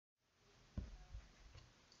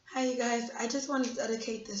Hi, you guys. I just want to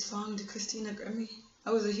dedicate this song to Christina Grimmie.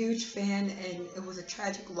 I was a huge fan, and it was a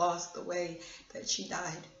tragic loss the way that she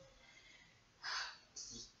died.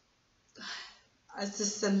 I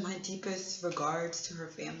just send my deepest regards to her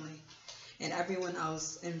family and everyone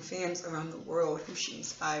else and fans around the world who she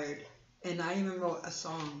inspired. And I even wrote a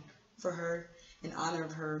song for her in honor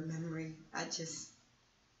of her memory. I'm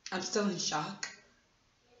still in shock.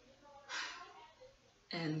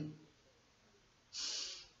 And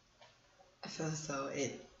I feel as though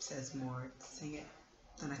it says more to sing it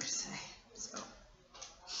than I could say. So,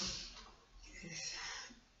 it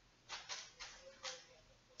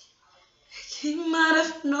came out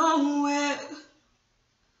of nowhere.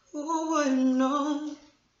 Who would know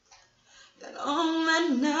that on that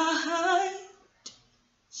night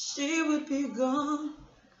she would be gone?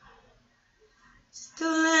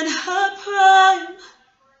 Still in her prime,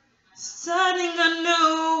 starting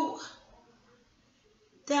anew.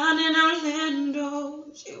 Down in Orlando,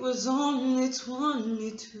 she was only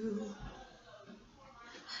 22.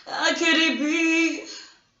 How could he be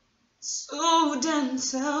so damn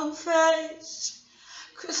selfish?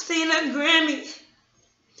 Christina Grimmie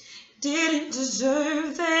didn't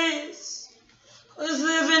deserve this. Was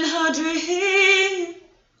living her dream,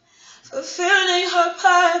 fulfilling her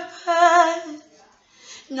purpose.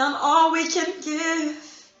 Now all we can give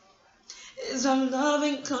is our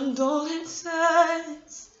loving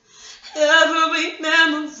condolences. Every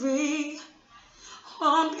memory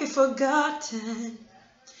won't be forgotten.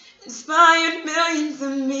 Inspired millions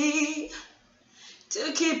of me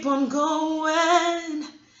to keep on going,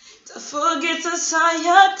 to forget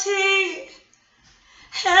society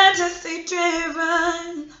and to stay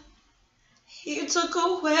driven. He took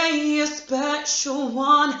away a special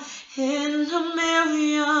one in a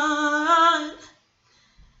million.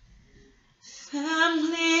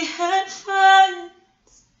 Family and friends,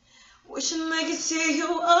 wishing they could see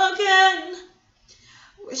you again,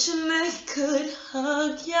 wishing they could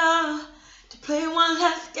hug ya, to play one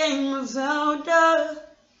last game of Zelda.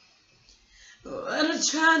 What a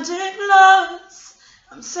tragic loss,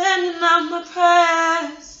 I'm sending out my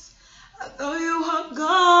prayers. I thought you were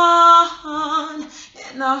gone,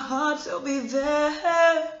 and our hearts will be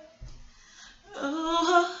there.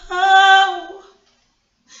 Oh, oh,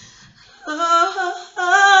 oh, oh,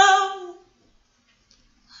 oh,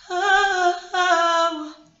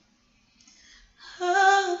 oh,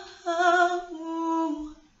 oh,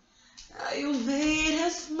 oh. How you made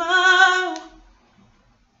us smile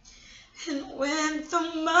and went the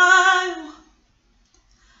mile.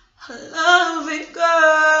 A loving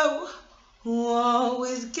girl who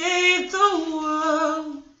always gave the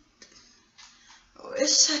world.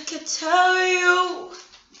 Wish I could tell you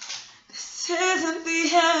this isn't the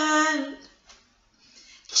end.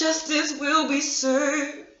 Justice will be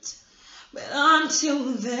served, but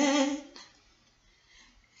until then,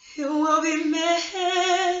 you will be missed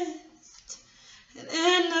and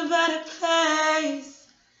in a better place,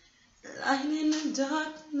 light in the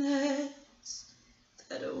darkness.